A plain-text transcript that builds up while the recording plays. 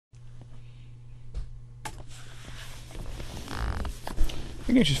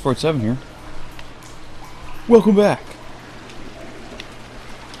Ignatius 47 here. Welcome back.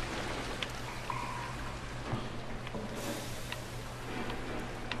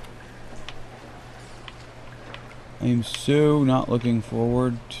 I am so not looking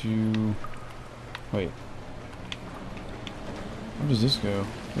forward to... Wait. Where does this go?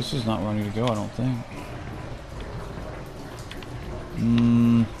 This is not ready to go, I don't think.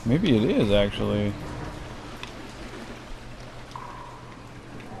 Maybe it is, actually.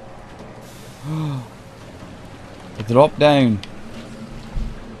 Drop down.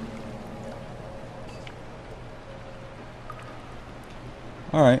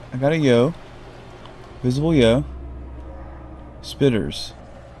 Alright, I got a yo. Visible yo. Spitters.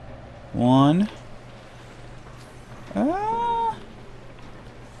 One. Oh,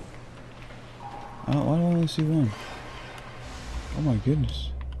 why do I only see one? Oh my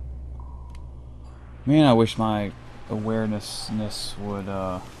goodness. Man, I wish my awarenessness would,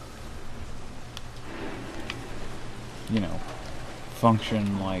 you know,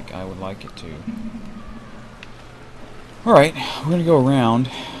 function like I would like it to. Alright, we're gonna go around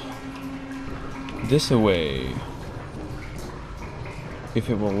this way, if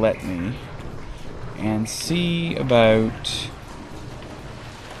it will let me, and see about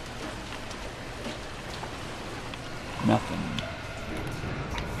nothing.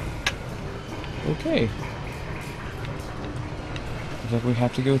 Okay. Looks like we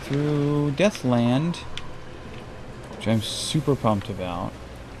have to go through Deathland, which I'm super pumped about.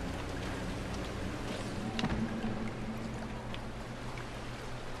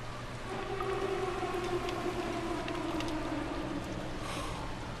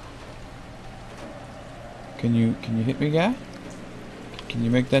 Can you hit me, guy? Can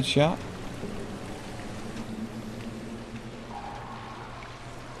you make that shot?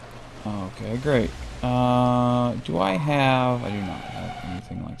 Okay, great. Do I have... I do not have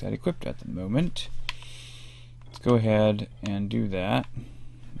anything like that equipped at the moment. Let's go ahead and do that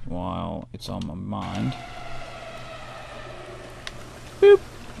while it's on my mind. Boop!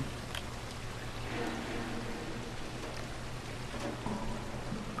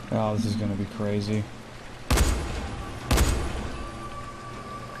 Oh, this is gonna be crazy.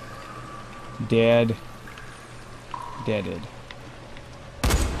 Dead. Deaded.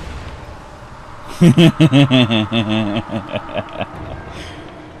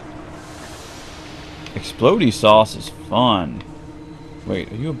 Explodey sauce is fun.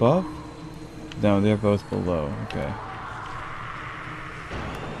 Wait, are you above? No, they're both below. Okay.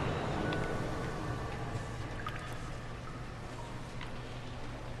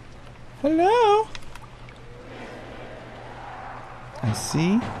 Hello? I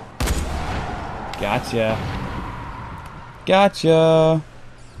see. Gotcha. Gotcha.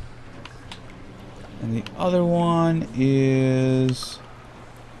 And the other one is...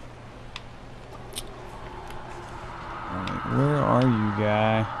 Alright, where are you,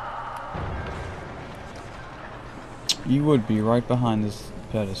 guy? You would be right behind this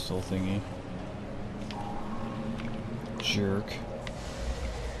pedestal thingy. Jerk.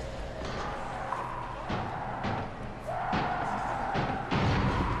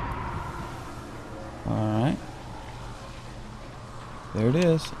 Alright. There it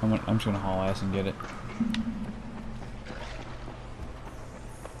is. I'm just gonna haul ass and get it.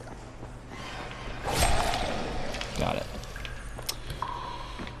 Got it.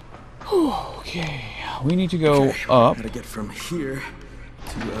 Whew, okay. We need to go up. Gotta get from here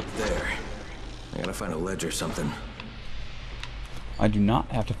to up there. I gotta find a ledge or something. I do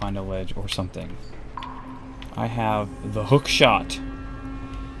not have to find a ledge or something. I have the hook shot,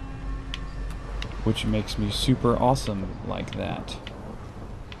 which makes me super awesome like that.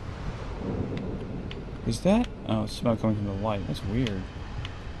 Is that? Oh, it's smoke coming from the light. That's weird.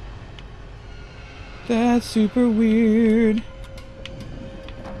 That's super weird.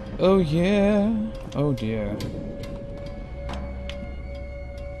 Oh yeah. Oh dear.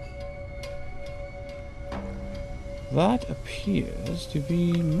 That appears to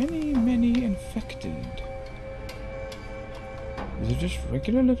be many infected. Is it just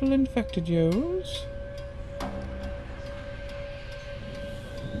regular little infected yos?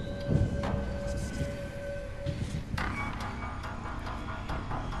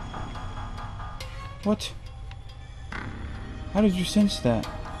 What? How did you sense that?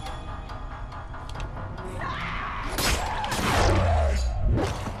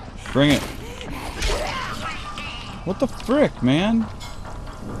 Bring it. What the frick, man?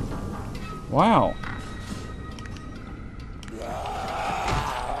 Wow.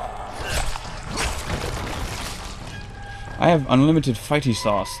 I have unlimited fighty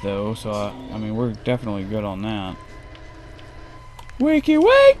sauce, though, so I mean, we're definitely good on that. Wakey,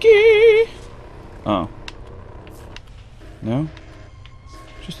 wakey! Oh. No?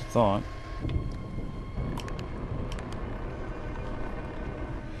 Just a thought.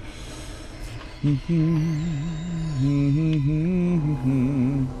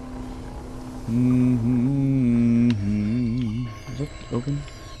 Is it open?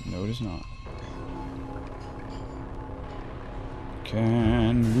 No, it is not.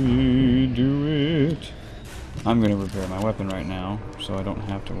 Can we do it? I'm gonna repair my weapon right now, so I don't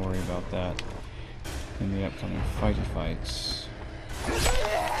have to worry about that in the upcoming fights.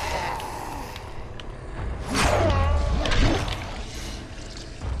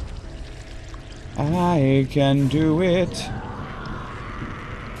 I can do it.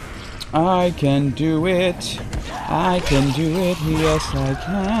 I can do it. I can do it. Yes, I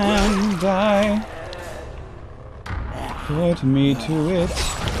can die. Put me to it.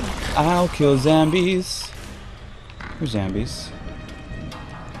 I'll kill zombies. Who's zombies?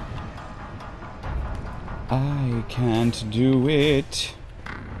 I can't do it.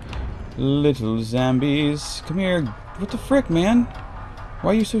 Little zombies. Come here. What the frick, man?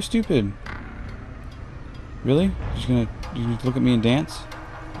 Why are you so stupid? Really? You gonna look at me and dance?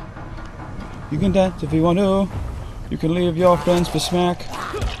 You can dance if you want to. You can leave your friends for smack.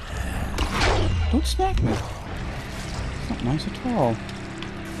 Don't smack me. It's not nice at all.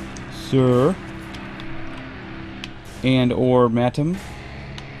 Sir. And or madam.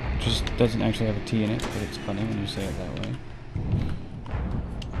 Just doesn't actually have a T in it, but it's funny when you say it that way.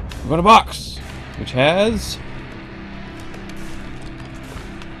 We've got a box, which has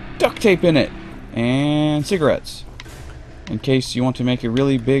duct tape in it. And cigarettes, in case you want to make a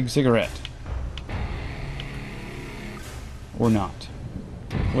really big cigarette. Or not.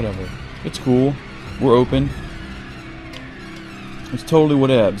 Whatever. It's cool. We're open. It's totally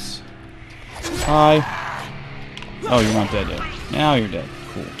whatevs. Hi. Oh, you're not dead yet. Now you're dead.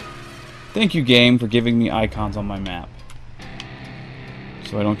 Cool. Thank you, game, for giving me icons on my map.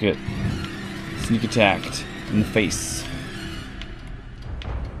 So I don't get sneak attacked in the face.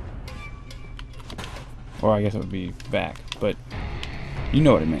 Or I guess it would be back, but you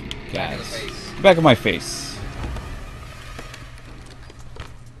know what I mean, guys. Back of my face.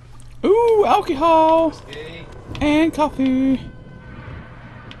 Ooh, alcohol and coffee.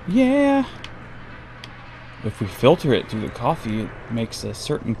 Yeah. If we filter it through the coffee, it makes a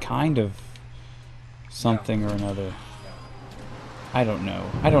certain kind of something or another. I don't know.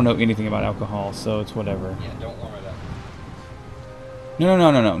 I don't know anything about alcohol, so it's whatever. Yeah, don't warm it up.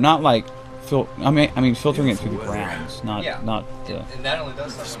 No. Not like. I mean, filtering it through the grounds, not. And that only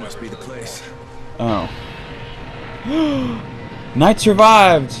does This something. must be the place. Oh. Night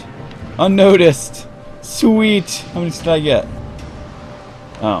survived, unnoticed. Sweet. How many did I get?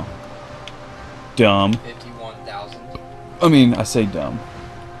 Oh. Dumb. 51,000. I mean, I say dumb.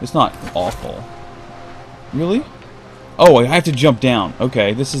 It's not awful. Really? Oh, I have to jump down.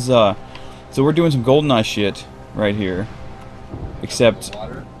 Okay, this is so we're doing some Goldeneye shit right here. Except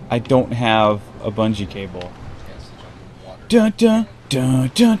Water. I don't have a bungee cable. Yes, you jump in the water. Dun dun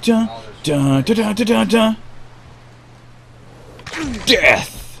dun dun dun dun dun dun dun dun.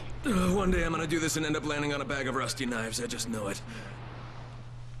 Death. One day I'm gonna do this and end up landing on a bag of rusty knives. I just know it.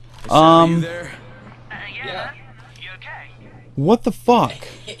 Um, Are you there? Yeah. You okay? What the fuck?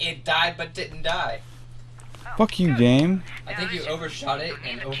 It died but didn't die. Fuck you, game. I think you overshot it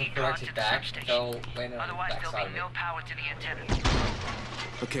and overcorrected back. Fell landed on the Otherwise, back there'll side be of no it. power to the antenna.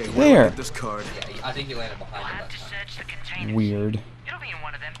 Okay, where do There. I get this card? Yeah, I think you landed We'll behind it have that to time. search the containers. Weird. It'll be in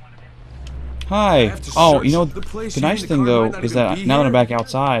one of them. Hi. have to Oh, search you know, the place. the You mean nice the thing card though might not is even that be now that I'm here? back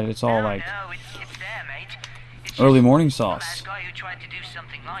outside, it's all No, like no, it's there, mate. It's early just morning the sauce. last guy who tried to do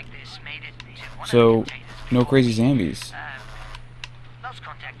something like this made it to one So, of the containers no before crazy we, zombies. lost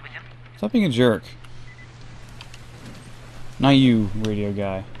contact with him. Stop being a jerk. Not you, radio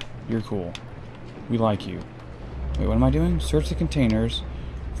guy. You're cool. We like you. Wait, what am I doing? Search the containers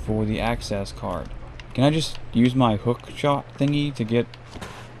for the access card. Can I just use my hook shot thingy to get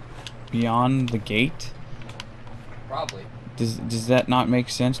beyond the gate? Probably. Does that not make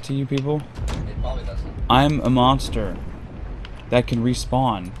sense to you people? It probably doesn't. I'm a monster that can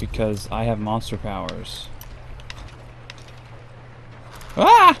respawn because I have monster powers.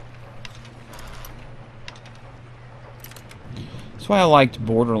 Ah! That's why I liked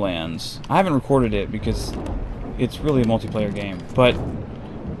Borderlands. I haven't recorded it because it's really a multiplayer game, but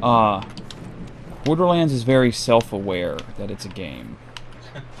Borderlands is very self-aware that it's a game.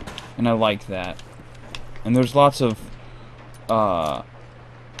 And I like that. And there's lots of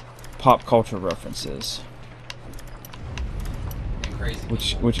pop culture references And crazy.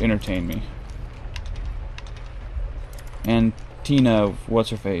 which entertain me. And Tina, what's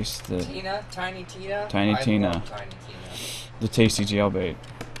her face? The Tina? Tiny Tina? Tiny I Tina. love Tiny Tina. the tasty jailbait.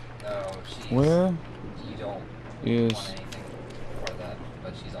 No, she's... Where You don't is... want anything for that,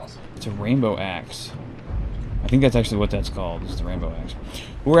 but she's awesome. It's a rainbow axe. I think that's actually what that's called. It's the rainbow axe.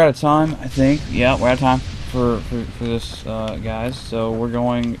 We're out of time, I think. Yeah, we're out of time for this, guys. So we're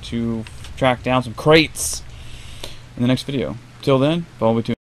going to track down some crates in the next video. Till then, follow me to